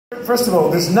First of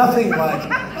all, there's nothing like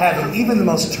having even the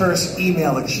most terse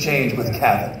email exchange with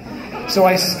Cavett. So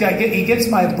he gets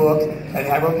my book, and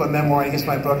I wrote my memoir, and he gets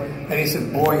my book, and he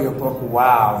said, boy, your book,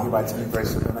 wow. He writes me very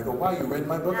simple. And I go, wow, you read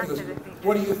my book? He goes,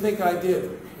 what do you think I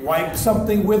did? Wipe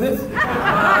something with it?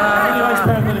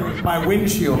 My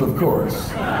windshield, of course.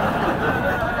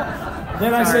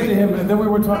 Then I said to him, and then we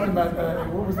were talking about,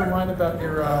 what was the line about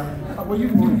your, well, you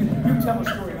tell a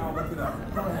story and I'll look it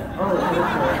up. Go ahead. Oh, okay.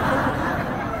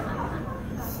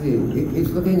 Let's see,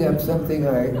 he's looking up something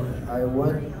I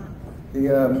want, the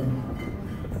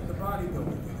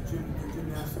bodybuilding, the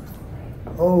gymnastics.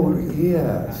 Oh,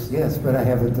 yes, but I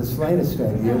haven't the slightest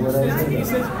idea what I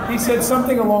said. He said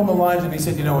something along the lines of, he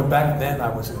said, you know, back then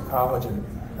I was in college in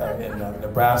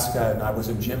Nebraska, and I was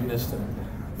a gymnast, and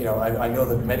you know, I know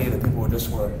that many of the people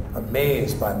were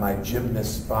amazed by my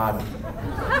gymnast body.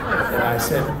 And I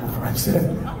said,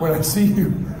 when I see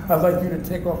you, I'd like you to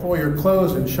take off all your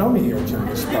clothes and show me your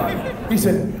gymnast body. He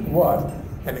said, what?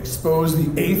 And expose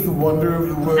the eighth wonder of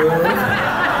the world?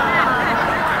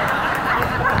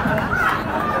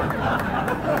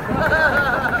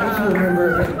 Don't you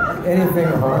remember anything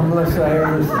harmless I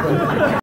ever said?